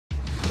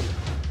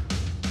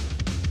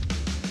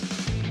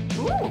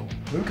Ooh.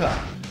 Blue card.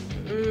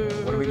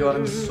 What do we got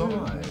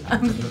inside?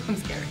 I'm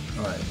scared.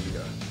 All right, here we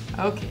go.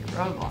 Okay,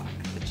 roadblock.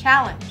 The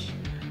challenge.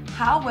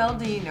 How well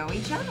do you know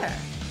each other?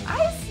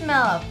 I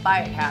smell a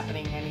fight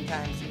happening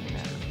anytime soon.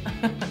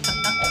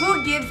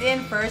 Who gives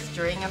in first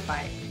during a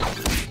fight?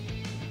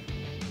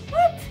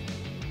 What?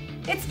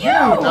 It's you!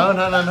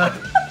 No.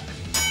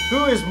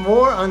 Who is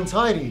more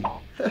untidy?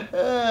 Who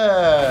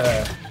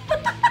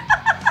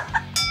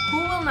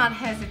will not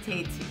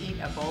hesitate to eat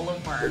a bowl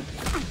of worms?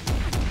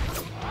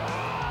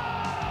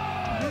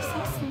 You're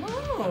so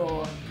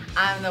slow.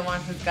 I'm the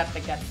one who's got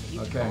the guts to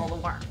eat a bowl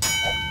of worms.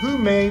 Who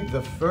made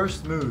the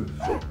first move?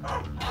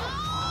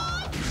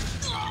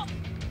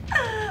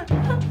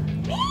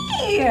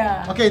 Me!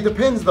 Okay, it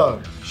depends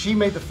though. She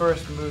made the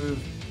first move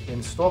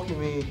in stalking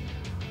me.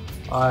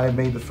 I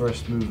made the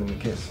first move in the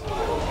kiss.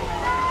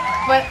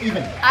 But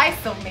even. I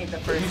still made the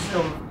first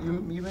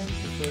You made the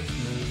first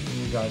move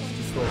in you guys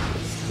to stalk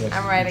us. Yes.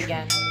 I'm right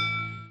again.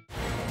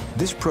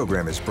 This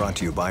program is brought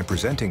to you by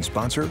presenting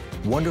sponsor,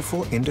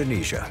 Wonderful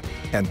Indonesia,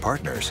 and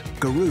partners,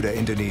 Garuda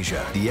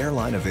Indonesia, the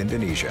airline of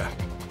Indonesia,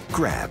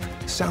 Grab,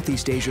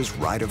 Southeast Asia's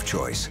ride of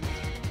choice,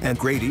 and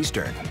Great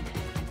Eastern,